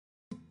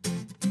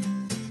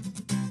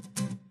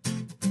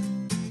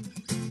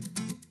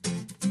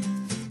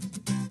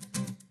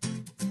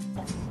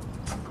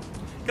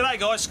G'day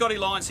guys, Scotty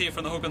here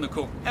from the Hook and The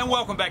Ccok, and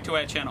welcome back to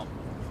our channel.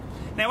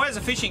 Now, as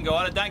a fishing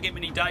guide, I don't get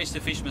many days to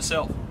fish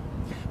myself,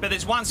 but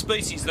there's one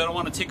species that I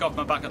want to tick off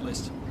my bucket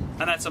list,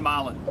 and that's a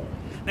marlin.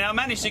 Now, I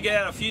managed to get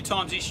out a few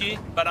times this year,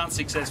 but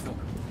unsuccessful.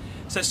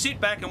 So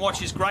sit back and watch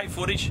this great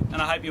footage,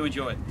 and I hope you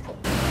enjoy it.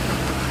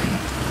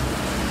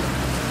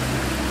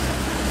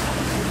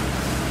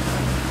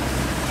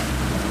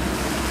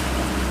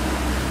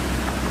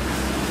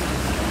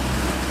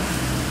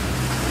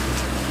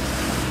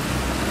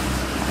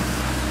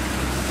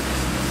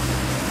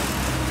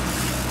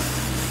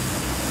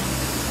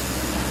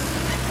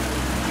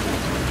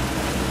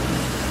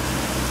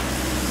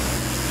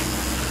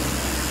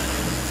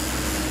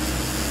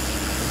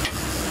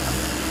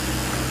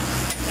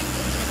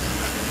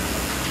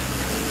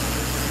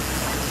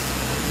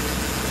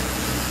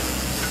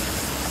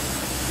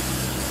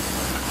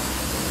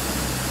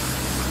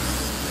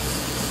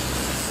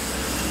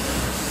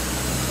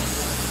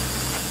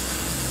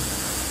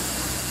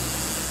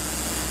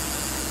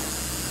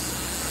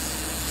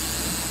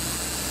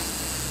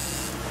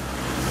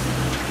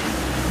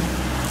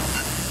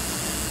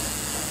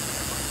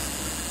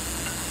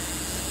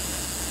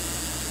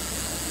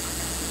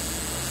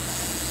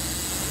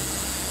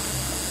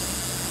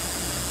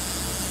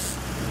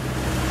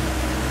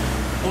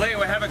 Well, there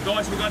we have it,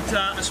 guys. We've got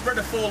a spread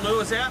of 4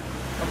 lures out.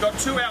 I've got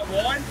 2 out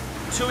wide,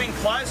 2 in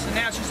close, and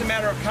now it's just a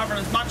matter of covering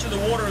as much of the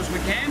water as we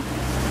can.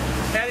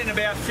 Out in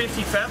about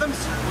 50 fathoms.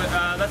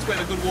 That's where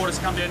the good waters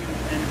come down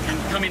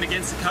and come in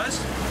against the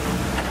coast.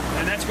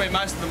 And that's where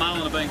most of the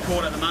marlin are being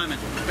caught at the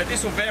moment. But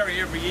this will vary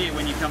every year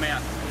when you come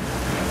out.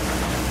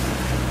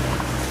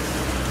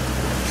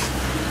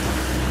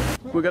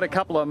 We've got a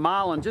couple of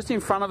marlin just in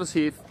front of us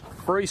here,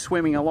 free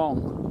swimming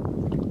along.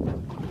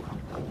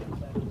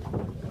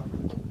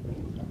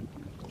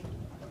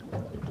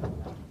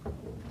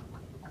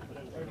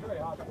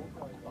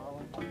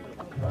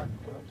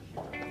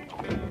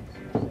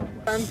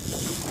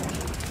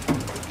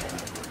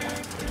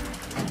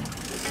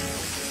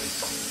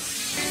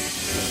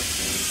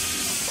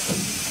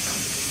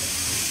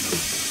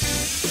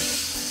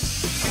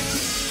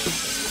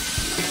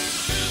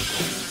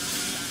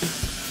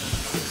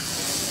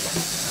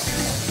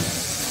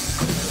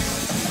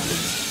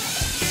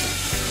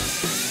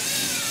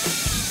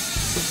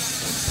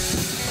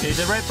 Here's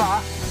a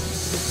ripper.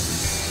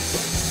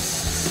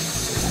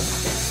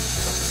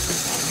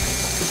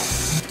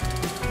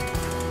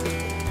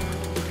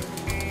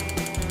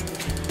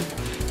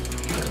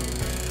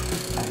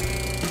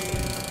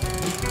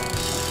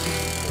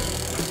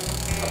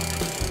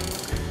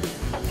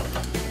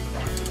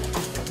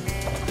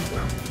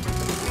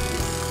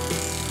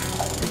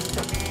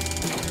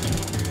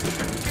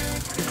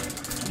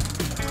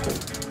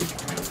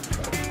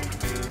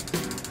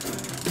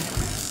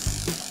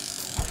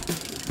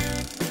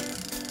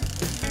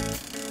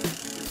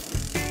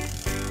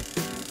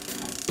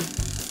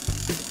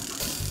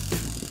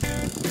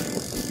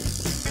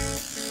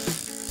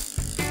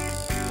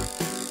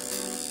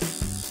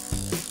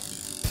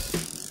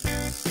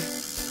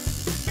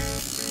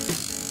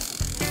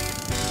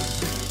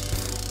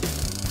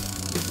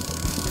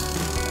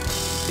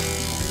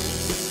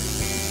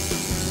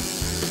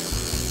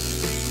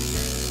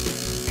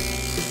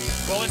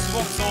 Well, this is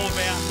what it's all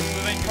about.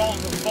 We've been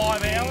trolling for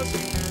 5 hours.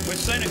 We've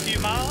seen a few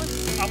marlin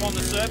up on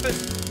the surface,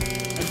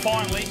 and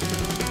finally,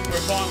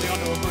 we're finally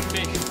onto a good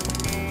fish.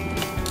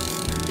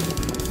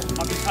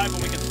 I'm just hoping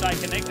we can stay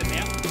connected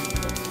now.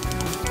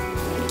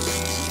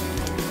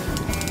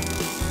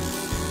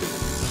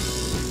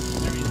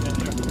 There he is, there.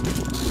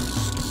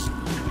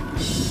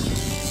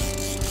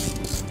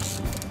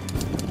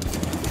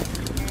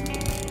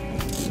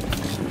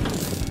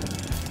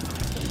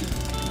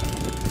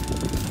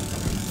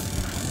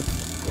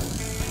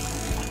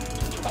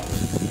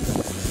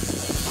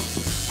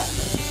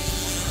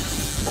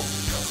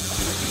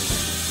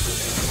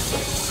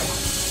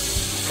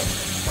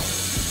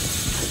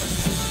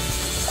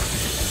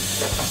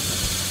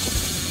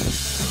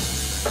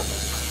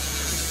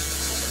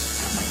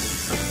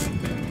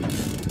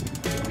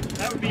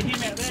 That would be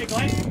him out there,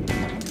 Glenn.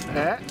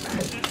 Yeah.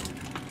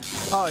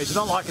 Oh, he's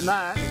not liking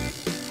that.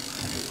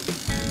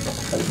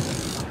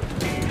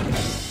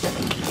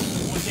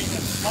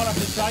 Might have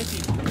to chase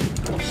him.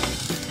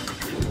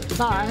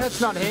 No, that's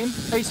not him.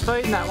 He's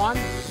feeding that one.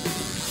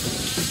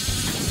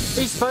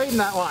 He's feeding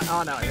that one.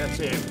 Oh no, that's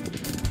him.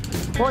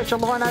 Why's your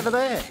line over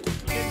there?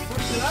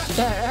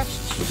 Yeah.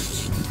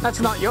 That's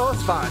not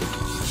yours, bud.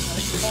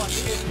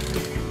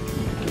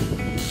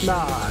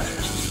 No.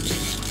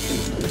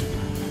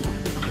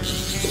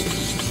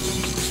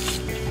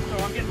 So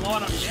I'm getting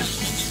line on him now.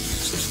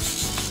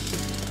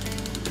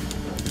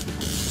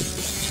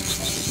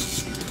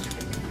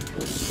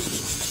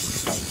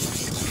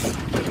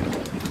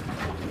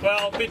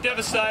 Well, a bit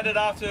devastated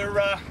after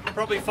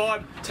probably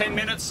 5-10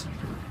 minutes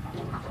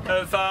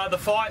of the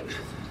fight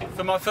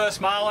for my first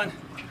marlin.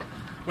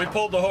 We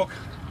pulled the hook.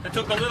 It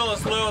took the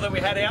littlest lure that we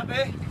had out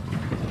there,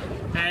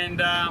 and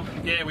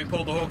yeah, we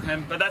pulled the hook.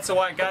 But that's the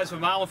way it goes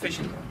with marlin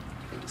fishing.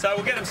 So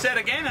we'll get them set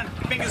again, and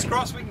fingers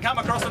crossed we can come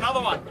across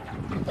another one.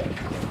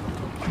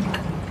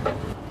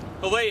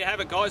 Well, there you have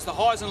it, guys, the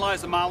highs and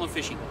lows of marlin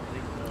fishing.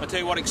 I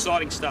tell you what,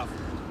 exciting stuff.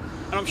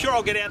 And I'm sure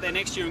I'll get out there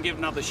next year and give it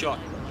another shot.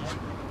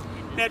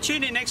 Now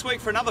tune in next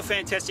week for another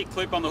fantastic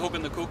clip on the Hook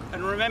and the Cook.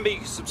 And remember, you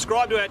can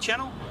subscribe to our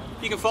channel.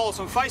 You can follow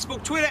us on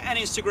Facebook, Twitter and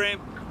Instagram.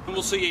 And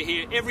we'll see you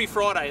here every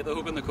Friday at the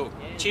Hook and the Cook.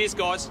 Cheers,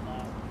 guys.